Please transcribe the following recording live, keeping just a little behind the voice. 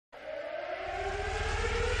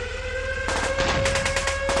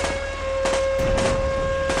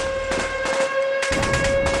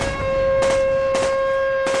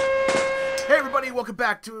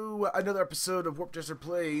back to another episode of WarpedJester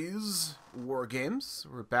Plays War Games.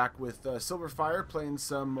 We're back with Silverfire playing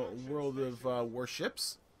some World of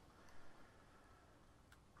Warships.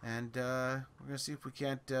 And we're going to see if we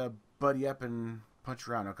can't buddy up and punch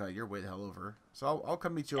around. Okay, you're way the hell over. So I'll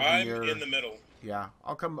come meet you over here. I'm in the middle. Yeah,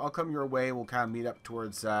 I'll come your way. We'll kind of meet up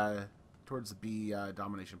towards the B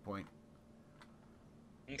domination point.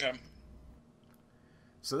 Okay.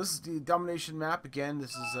 So this is the domination map. Again,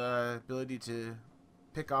 this is ability to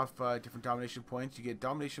pick off different domination points. You get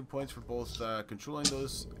domination points for both controlling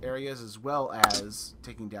those areas as well as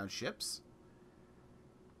taking down ships.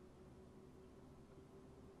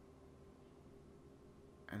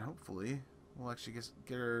 And hopefully we'll actually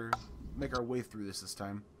make our way through this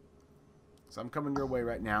time. So I'm coming your way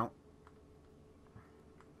right now.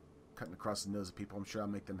 Cutting across the nose of people. I'm sure I'll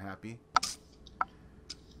make them happy.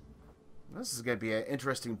 This is going to be an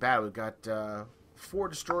interesting battle. We've got 4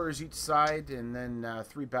 destroyers each side, and then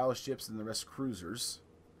 3 battleships, and the rest cruisers.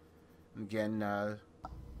 And again,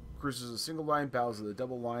 cruisers are a single line, battles are the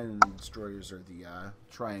double line, and then destroyers are the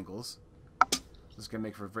triangles. This is going to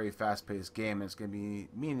make for a very fast-paced game, and it's going to be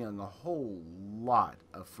meaning a whole lot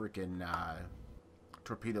of freaking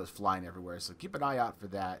torpedoes flying everywhere. So keep an eye out for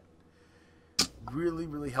that. Really,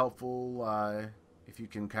 really helpful if you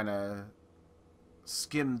can kind of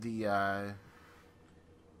skim the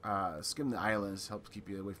islands. Helps keep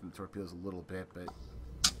you away from the torpedoes a little bit, but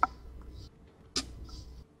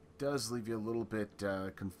does leave you a little bit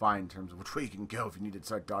confined in terms of which way you can go if you need to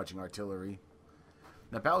start dodging artillery.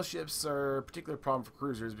 Now, battleships are a particular problem for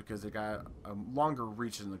cruisers because they got a longer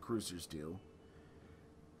reach than the cruisers do.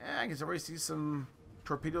 And I can already see some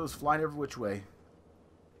torpedoes flying every which way.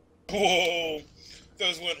 Whoa!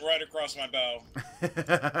 Those went right across my bow.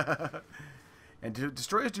 And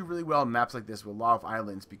destroyers do really well on maps like this with a lot of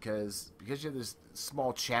islands because you have these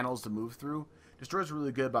small channels to move through. Destroyers are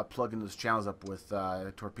really good about plugging those channels up with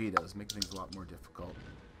torpedoes, making things a lot more difficult.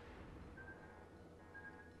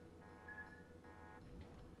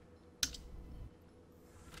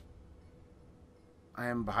 I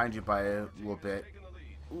am behind you by a little bit.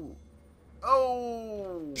 Ooh.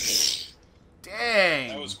 Oh! Dang!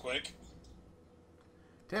 That was quick.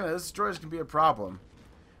 Damn it, those destroyers can be a problem.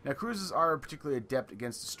 Now, cruisers are particularly adept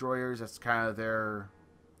against destroyers. That's kind of their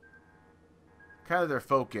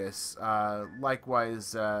focus.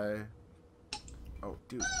 Likewise, oh,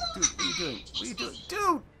 dude, what are you doing? What are you doing,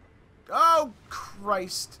 dude? Oh,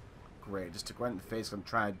 Christ! Great, just took right in the face. I'm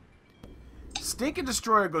trying. Stinking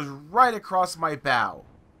destroyer goes right across my bow.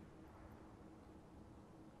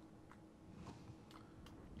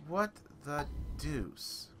 What the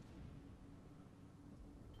deuce?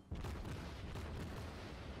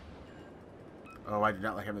 Oh, I do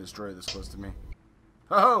not like having a destroyer this close to me.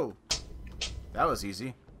 Oh! That was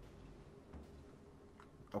easy.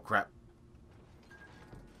 Oh, crap.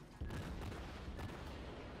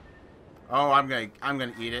 Oh, I'm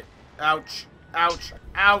gonna eat it. Ouch. Ouch.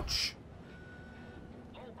 Ouch!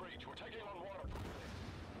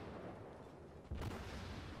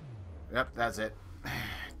 Yep, that's it.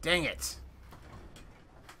 Dang it.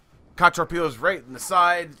 Caught torpedoes right in the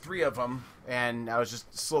side, 3 of them, and I was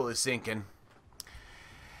just slowly sinking.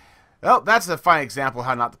 Well, that's a fine example of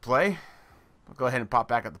how not to play. I'll go ahead and pop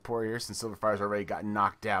back at the port here since Silverfire's already gotten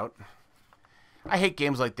knocked out. I hate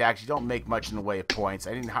games like that because you don't make much in the way of points.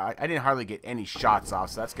 I didn't hardly get any shots off,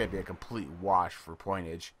 so that's going to be a complete wash for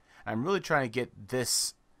pointage. I'm really trying to get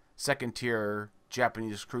this second-tier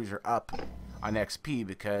Japanese cruiser up on XP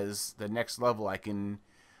because the next level I can...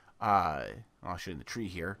 I'll show you in the tree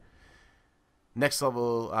here. Next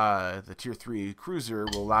level, the Tier 3 cruiser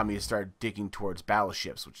will allow me to start digging towards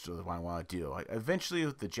battleships, which is what I want to do. Eventually,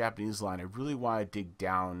 with the Japanese line, I really want to dig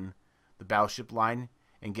down the battleship line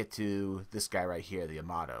and get to this guy right here, the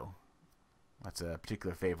Yamato. That's a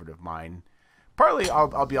particular favorite of mine. Partly,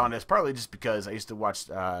 I'll be honest, partly just because I used to watch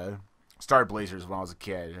Star Blazers when I was a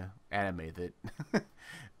kid, anime that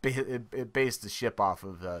it based the ship off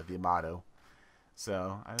of the Yamato.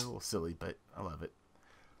 So, I'm a little silly, but I love it.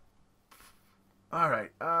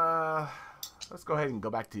 Alright, let's go ahead and go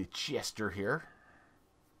back to Chester here.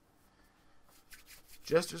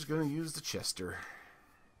 Chester's going to use the Chester.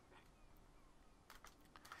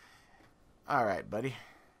 Alright, buddy.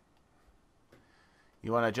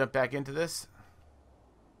 You want to jump back into this?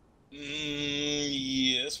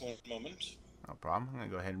 Yes, one moment. No problem. I'm going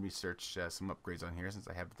to go ahead and research some upgrades on here since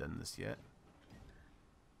I haven't done this yet.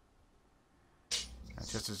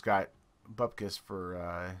 Chester's got Bupkis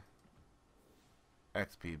for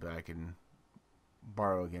XP, but I can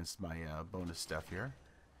borrow against my bonus stuff here.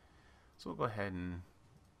 So we'll go ahead and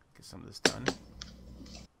get some of this done.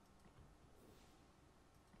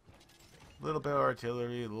 A little bit of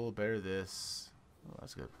artillery, a little bit of this. Oh,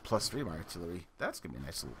 that's good. +3 my artillery. That's gonna be a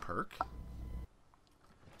nice little perk.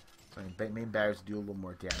 So main barriers do a little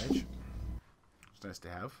more damage. It's nice to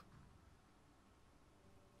have.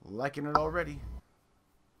 Liking it already.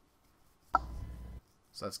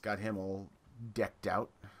 So that's got him all decked out.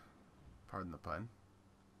 Pardon the pun.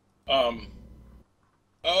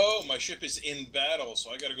 Oh, my ship is in battle,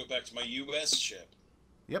 so I gotta go back to my U.S. ship.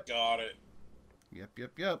 Yep. Got it. Yep.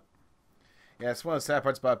 Yeah, it's one of the sad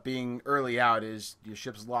parts about being early out is your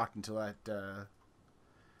ship's locked until that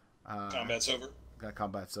Combat's over. That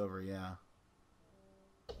combat's over, yeah.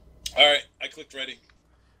 Alright, I clicked ready.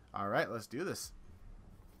 Alright, let's do this.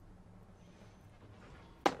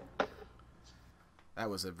 That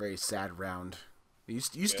was a very sad round. You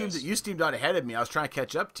steamed out ahead of me. I was trying to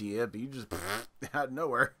catch up to you, but you just out of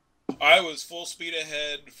nowhere. I was full speed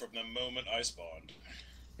ahead from the moment I spawned.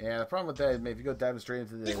 Yeah, the problem with that is, if you go diving straight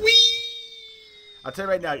into the... Whee! I'll tell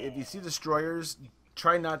you right now, if you see destroyers,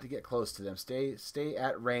 try not to get close to them. Stay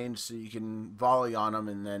at range so you can volley on them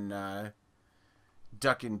and then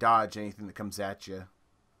duck and dodge anything that comes at you.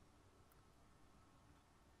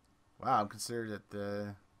 Wow, I'm considered at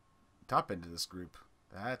the top end of this group.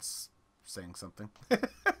 That's saying something.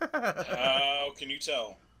 How can you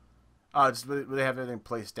tell? Just they have everything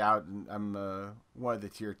placed out, and I'm one of the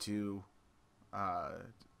tier 2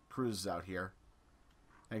 cruises out here.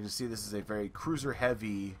 And you can see this is a very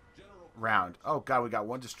cruiser-heavy round. Oh god, we got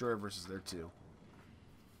one destroyer versus their 2.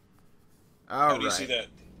 How do you see that?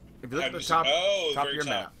 If you look How at do the you top, see- top of very your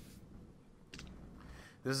top. map,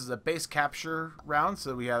 this is a base capture round.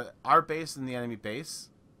 So we have our base and the enemy base.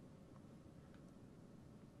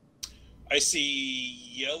 I see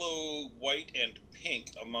yellow, white, and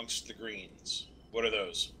pink amongst the greens. What are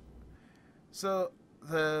those? So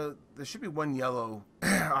there should be one yellow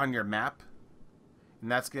on your map, and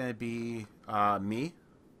that's going to be me.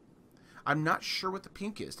 I'm not sure what the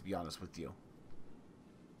pink is, to be honest with you.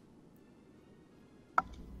 So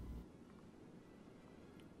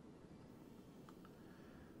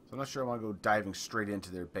I'm not sure I want to go diving straight into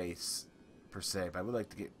their base, per se, but I would like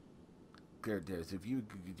to get cleared there. So if you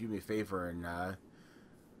could do me a favor and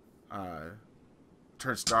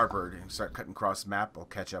turn starboard and start cutting across the map, I'll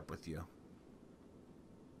catch up with you.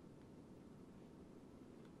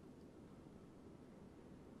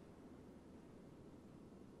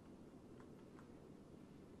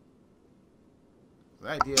 The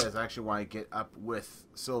idea is I actually want to get up with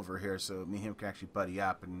Silver here so me and him can actually buddy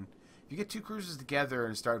up. And if you get 2 cruisers together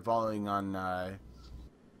and start volleying on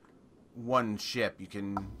one ship, you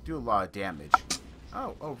can do a lot of damage.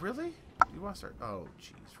 Oh, really? You want to start? Oh,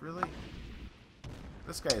 jeez, really?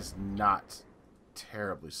 This guy is not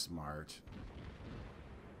terribly smart.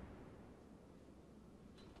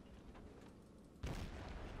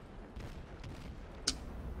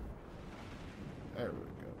 There we go.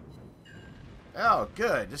 Oh,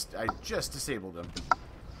 good. I just disabled him.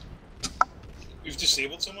 You've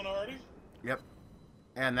disabled someone already? Yep.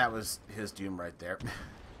 And that was his doom right there.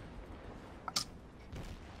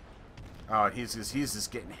 Oh, he's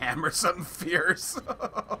just getting hammered something fierce.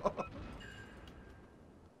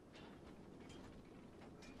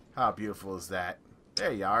 How beautiful is that?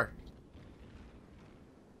 There you are.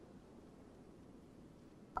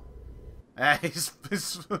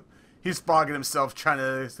 He's bogging himself trying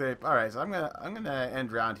to say, all right, so I'm gonna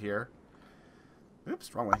end round here.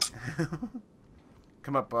 Oops, wrong way.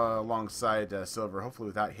 Come up alongside Silver, hopefully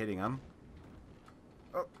without hitting him.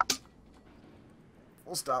 Oh,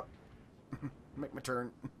 full stop. Make my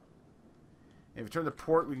turn. If we turn to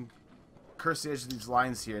port, we can curse the edge of these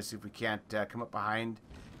lines here and see if we can't come up behind.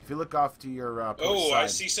 If you look off to your port side. I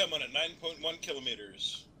see someone at 9.1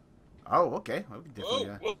 kilometers. Oh, okay. Well, we can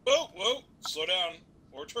definitely, Whoa. Slow down.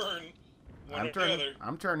 Or turn. One or the other.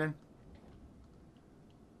 I'm turning.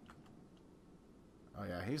 Oh,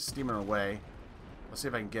 yeah, he's steaming away. Let's see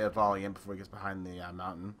if I can get a volley in before he gets behind the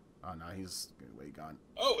mountain. Oh, no, he's way gone.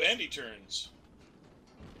 Oh, and he turns.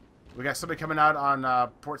 We got somebody coming out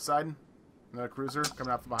on port side. Another cruiser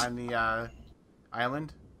coming out from behind the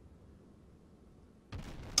island.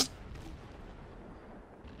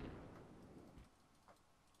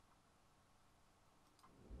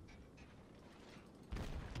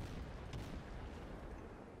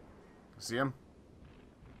 See him?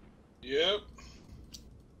 Yep.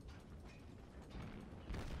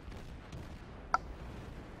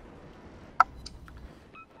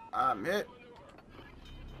 I'm hit.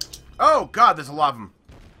 Oh, God, there's a lot of them.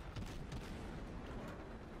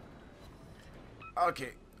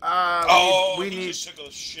 Okay. We he need... just took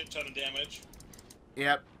a shit ton of damage.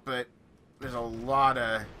 Yep, but there's a lot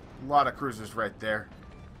of cruisers right there.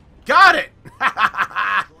 Got it!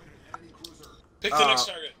 Pick the next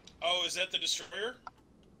target. Oh, is that the destroyer?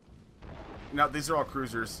 No, these are all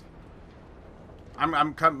cruisers.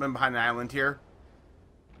 I'm coming behind the island here.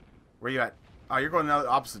 Where you at? Oh, you're going the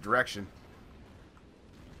opposite direction.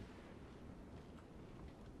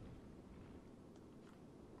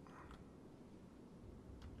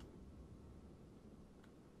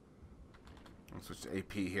 I'll switch to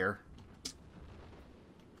AP here.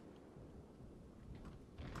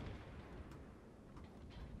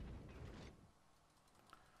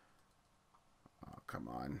 Oh, come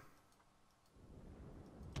on.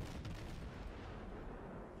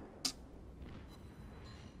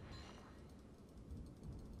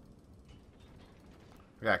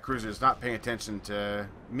 Yeah, cruiser's not paying attention to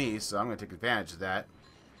me, so I'm going to take advantage of that.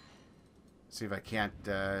 See if I can't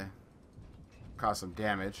cause some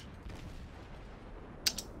damage.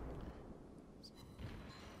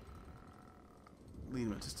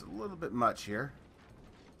 Leading with just a little bit much here.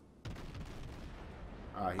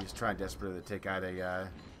 He's trying desperately to take out a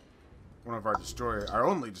one of our destroyer, our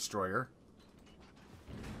only destroyer.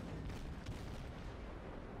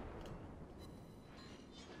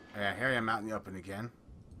 Yeah, here I am out in the open again.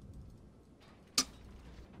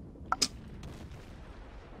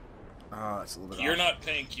 Oh, that's a little bit You're off. not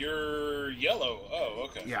pink, you're yellow. Oh,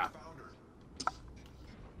 okay. Yeah.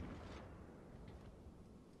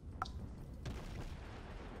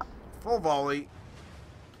 Full volley.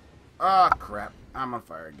 Ah, oh, crap. I'm on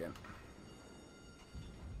fire again.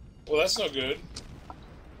 Well, that's no good.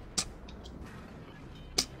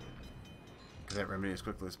 Get that remedy as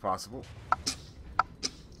quickly as possible.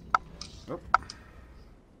 Nope.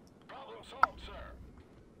 Problem solved, sir.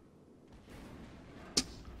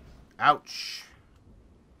 Ouch.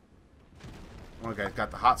 One guy's got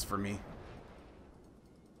the hots for me.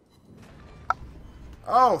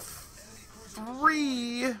 Oh,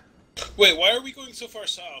 3. Wait, why are we going so far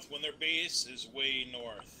south when their base is way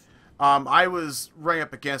north? I was running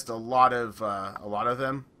up against a lot of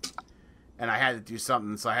them, and I had to do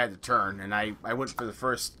something, so I had to turn, and I went for the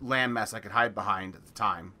first landmass I could hide behind at the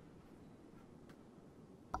time.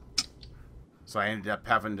 So I ended up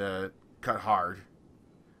having to cut hard.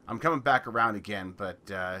 I'm coming back around again, but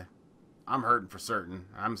I'm hurting for certain.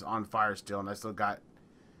 I'm on fire still, and I still got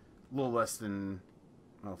a little less than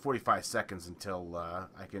 45 seconds until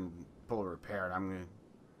I can pull a repair, and I'm going to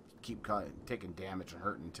keep taking damage and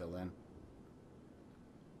hurting until then.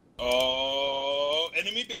 Oh,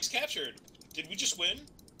 enemy base captured. Did we just win?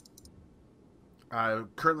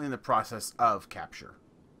 Currently in the process of capture.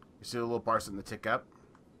 You see the little bar starting to tick up?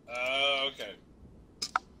 Okay.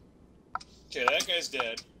 Okay, that guy's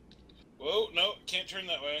dead. Whoa, no, can't turn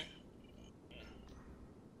that way.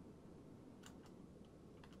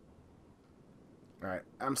 Alright,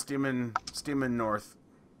 I'm steaming north.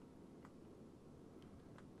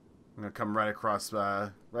 I'm gonna come right across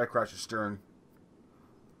your stern.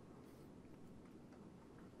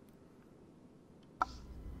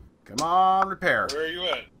 Come on, repair. Where are you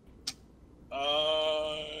at?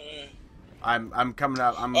 I'm coming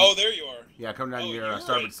up. Oh, there you are. Yeah, coming down your you're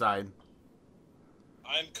starboard right. side.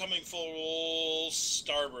 I'm coming full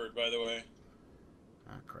starboard, by the way.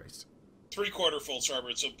 Oh, Christ. 3/4 full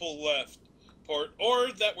starboard, so pull left. Port,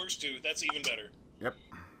 or that works too. That's even better. Yep.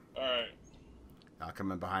 Alright. I'll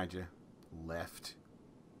come in behind you. Left.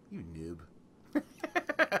 You noob.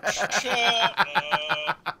 Shut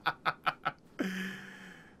up.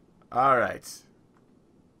 Alright.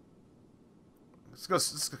 Let's go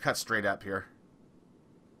cut straight up here.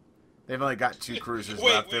 They've only got 2 cruisers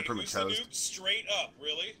left. They're pretty much toast. Straight up,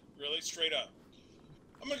 really? Really? Straight up.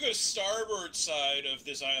 I'm gonna go starboard side of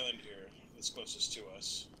this island here, that's closest to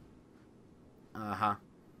us. Uh-huh.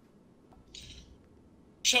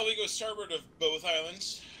 Shall we go starboard of both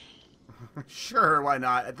islands? Sure, why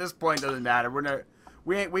not? At this point, it doesn't matter.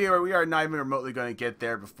 We are not even remotely going to get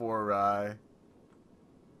there before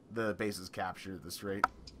the base is captured at this rate.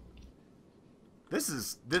 This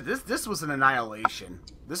was an annihilation.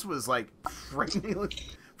 This was like frightening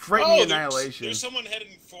annihilation. There's someone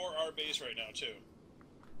heading for our base right now too.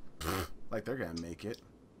 Like they're gonna make it.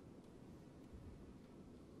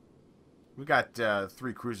 We got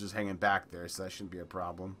 3 cruisers hanging back there, so that shouldn't be a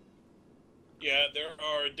problem. Yeah, there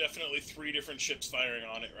are definitely 3 different ships firing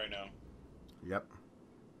on it right now. Yep.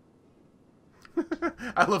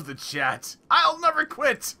 I love the chat. I'll never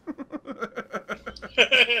quit.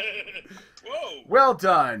 Whoa! Well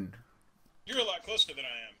done. You're a lot closer than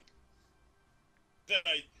I am. Than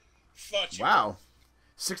I thought you Wow.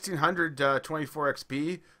 1624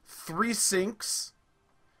 XP, 3 sinks,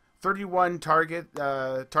 31 target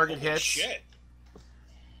Holy hits. Shit.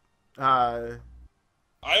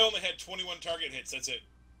 I only had 21 target hits. That's it.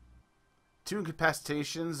 2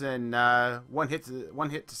 incapacitations and one hit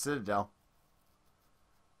to Citadel.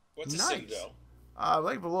 What's Nice. a Citadel?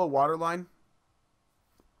 Like below waterline.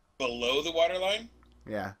 Below the waterline?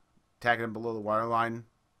 Yeah, attacking them below the waterline.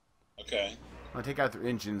 Okay. Want to take out their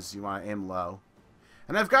engines, you want to aim low.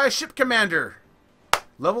 And I've got a ship commander,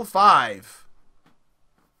 level 5.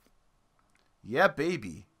 Yeah,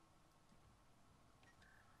 baby.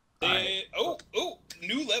 Oh,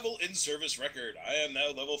 new level in service record. I am now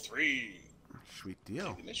level 3. Sweet deal.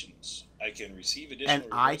 Take the missions. I can receive additional And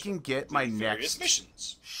I rewards can for get my completing various next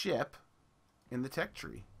missions. ship in the tech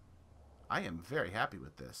tree. I am very happy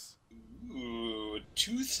with this. Ooh,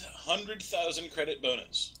 200,000 credit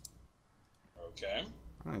bonus. Okay.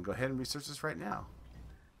 I'm going to go ahead and research this right now.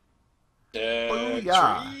 Booyah!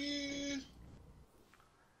 Booyah.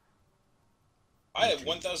 I have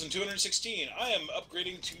 1,216. I am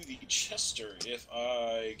upgrading to the Chester if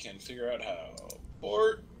I can figure out how.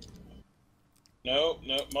 Port. No,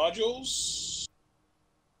 modules.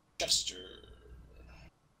 Chester.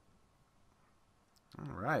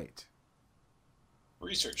 All right.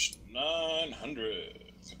 Research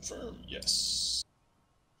 900. Confirm. Yes.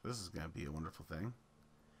 This is going to be a wonderful thing.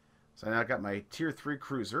 So now I got my tier 3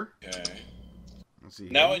 cruiser. Okay. Let's see.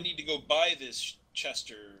 Now here. I need to go buy this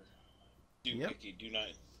Chester. Do not.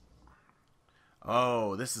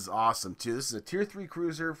 Oh, this is awesome too. This is a tier 3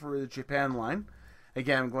 cruiser for the Japan line.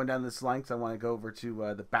 Again, I'm going down this line because I want to go over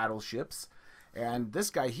to the battleships. And this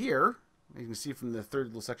guy here, you can see from the third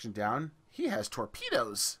little section down, he has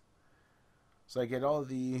torpedoes. So I get all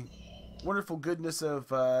the wonderful goodness of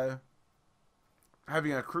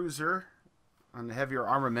having a cruiser on the heavier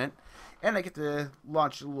armament. And I get to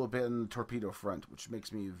launch a little bit on the torpedo front, which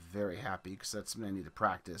makes me very happy because that's something I need to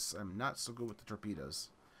practice. I'm not so good with the torpedoes.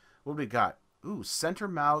 What do we got? Ooh, center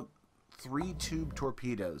mount 3-tube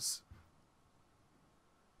torpedoes.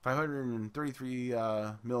 533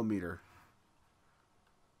 millimeter.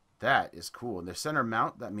 That is cool. And they're center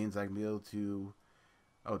mount. That means I can be able to...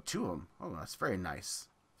 Oh, 2 of them. Oh, that's very nice.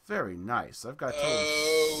 Very nice. I've got...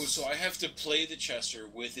 Oh, so I have to play the Chester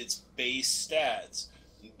with its base stats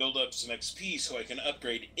and build up some XP so I can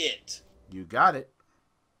upgrade it. You got it.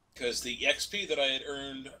 Because the XP that I had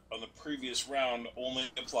earned on the previous round only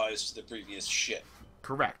applies to the previous ship.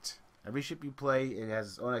 Correct. Every ship you play, it has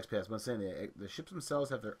its own XP. That's what I'm saying. The ships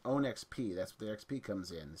themselves have their own XP. That's where the XP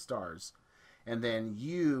comes in, the stars. And then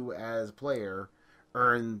you, as a player,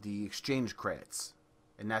 earn the exchange credits.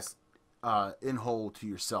 And that's in whole to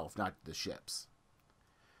yourself, not the ships.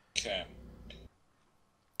 Okay.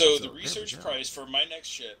 So the there we research go. price for my next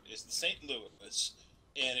ship is the St. Louis,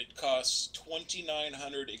 and it costs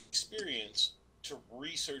 2,900 experience to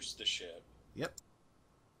research the ship. Yep.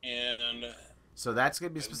 And So that's going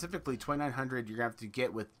to be specifically 2,900 you're going to have to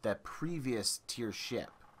get with that previous tier ship.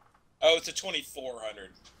 oh, it's a 2,400.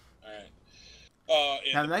 All right.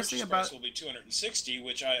 And Now, the the nice thing purchase about- price will be 260,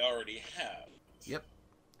 which I already have. Yep.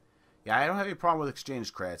 Yeah, I don't have any problem with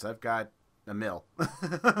exchange credits. I've got a mill.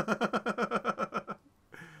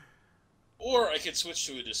 Or I could switch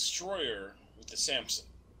to a destroyer with the Samson.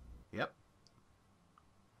 Yep.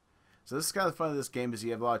 So this is kind of the fun of this game is you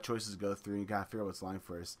have a lot of choices to go through and you gotta figure out what's lying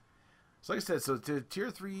first. So like I said, so to tier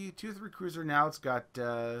 3 cruiser now, it's got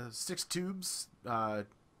 6 tubes,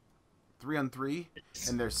 3-on-3,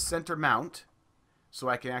 and there's center mount, so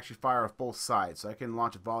I can actually fire off both sides. So I can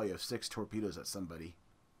launch a volley of 6 torpedoes at somebody.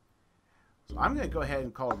 So I'm gonna go ahead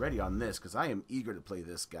and call it ready on this because I am eager to play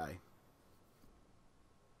this guy.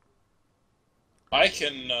 I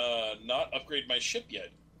can not upgrade my ship yet.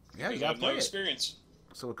 Yeah, you because I gotta have no play it. experience.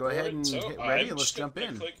 So go ahead and So hit ready I'm and let's just gonna jump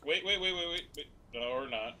in. Click. Wait. No, or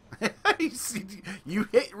not. You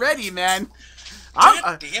hit ready, man.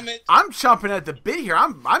 God damn it! I'm chomping at the bit here.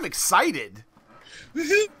 I'm excited.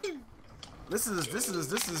 This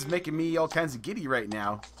is making me all kinds of giddy right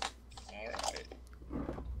now. All right.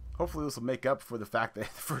 Hopefully this will make up for the fact that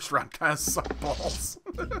the first round kind of sucked balls.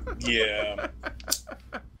 Yeah.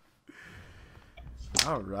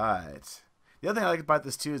 All right. The other thing I like about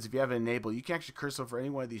this too is if you have it enabled, you can actually cursor over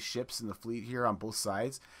any one of these ships in the fleet here on both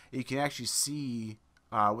sides. And you can actually see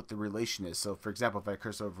what the relation is. So, for example, if I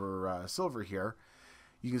cursor over Silver here,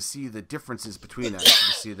 you can see the differences between them. You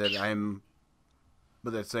can see that I'm,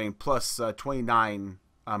 what they're saying, plus 29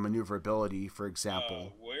 maneuverability, for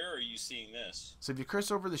example. Where are you seeing this? So if you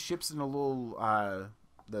cursor over the ships in a little,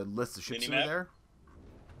 the list of ships over Minimap? there.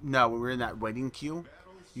 No, when we're in that waiting queue,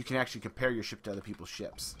 you can actually compare your ship to other people's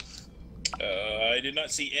ships. I did not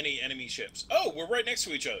see any enemy ships. Oh, we're right next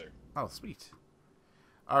to each other. Oh, sweet.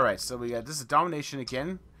 All right, so we got this is domination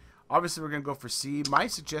again. Obviously, we're gonna go for C. My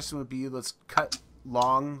suggestion would be let's cut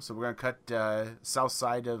long, so we're going to cut south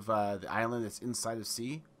side of the island that's inside of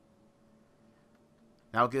sea.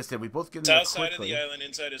 Now, like I said, we both get in there South quickly. side of the island,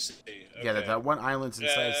 inside of sea. Okay. Yeah, that one island's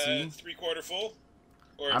inside of sea. 3/4 full?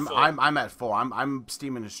 Or I'm full? I'm at full. I'm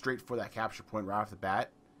steaming straight for that capture point right off the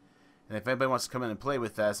bat. And if anybody wants to come in and play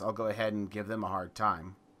with us, I'll go ahead and give them a hard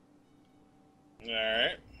time.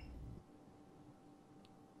 Alright.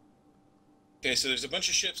 Okay, so there's a bunch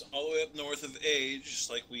of ships all the way up north of A,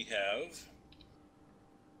 just like we have.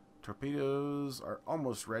 Torpedoes are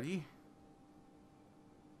almost ready.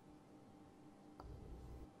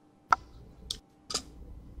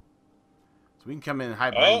 So we can come in and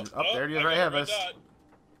hide behind. Oh, there he is right ahead of us. Dot.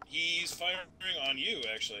 He's firing on you,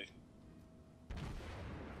 actually.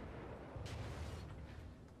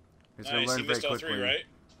 He's going to learn very quickly. 3, right?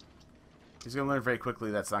 He's going to learn very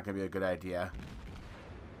quickly that's not going to be a good idea.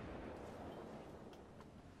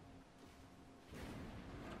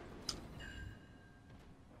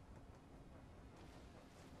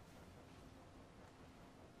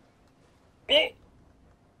 Oh. I'm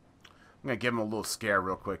going to give him a little scare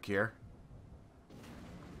real quick here.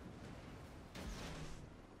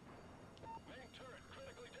 Main turret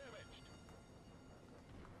critically damaged.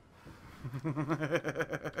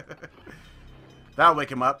 That'll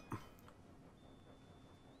wake him up.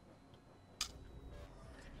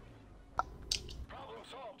 Problem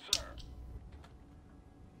solved, sir.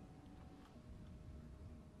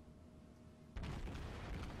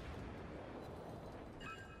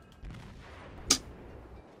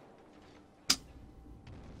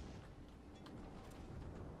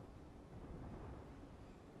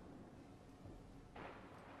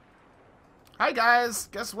 Hi guys,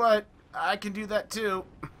 guess what? I can do that too.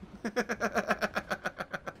 A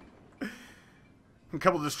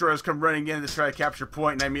couple of destroyers come running in to try to capture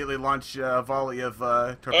point, and I immediately launch a volley of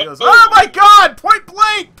torpedoes. Oh my god! Point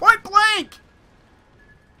blank! Point blank!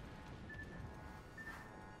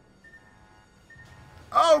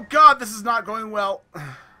 Oh god, this is not going well.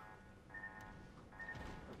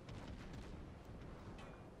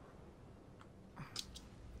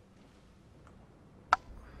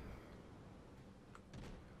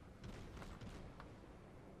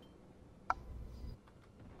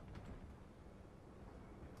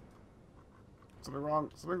 Something wrong.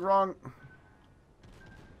 Something wrong.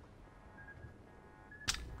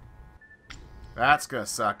 That's gonna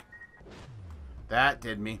suck. That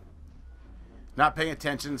did me. Not paying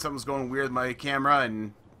attention. Something's going weird with my camera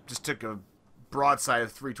and just took a broadside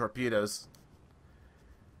of 3 torpedoes.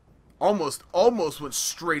 Almost went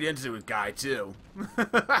straight into a guy too. So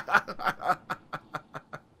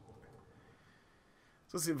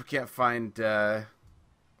let's see if we can't find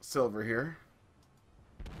Silver here.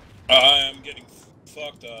 I am getting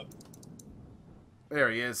fucked up. There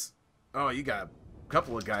he is. Oh, you got a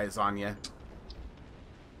couple of guys on you.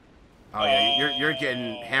 Oh yeah, you're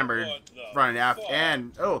getting hammered running aft,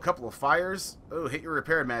 and oh, a couple of fires. Oh, hit your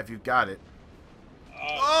repair man if you've got it.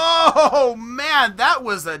 Oh man, that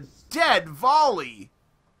was a dead volley.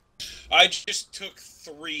 I just took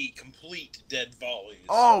 3 complete dead volleys.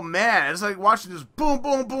 Oh man, it's like watching this boom,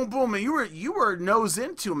 boom, boom, boom, and you were nose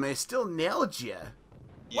into him, and they still nailed you.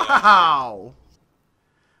 Yeah. Wow.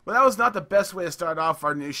 Well, that was not the best way to start off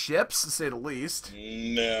our new ships, to say the least.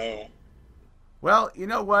 No. Well, you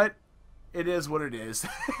know what? It is what it is.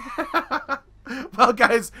 Well,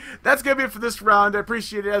 guys, that's going to be it for this round. I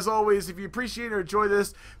appreciate it. As always, if you appreciate or enjoy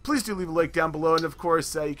this, please do leave a like down below. And, of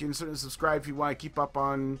course, you can certainly subscribe if you want to keep up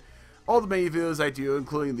on all the many videos I do,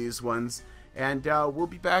 including these ones. And we'll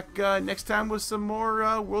be back next time with some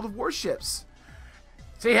more World of Warships.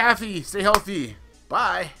 Stay happy. Stay healthy.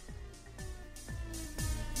 Bye.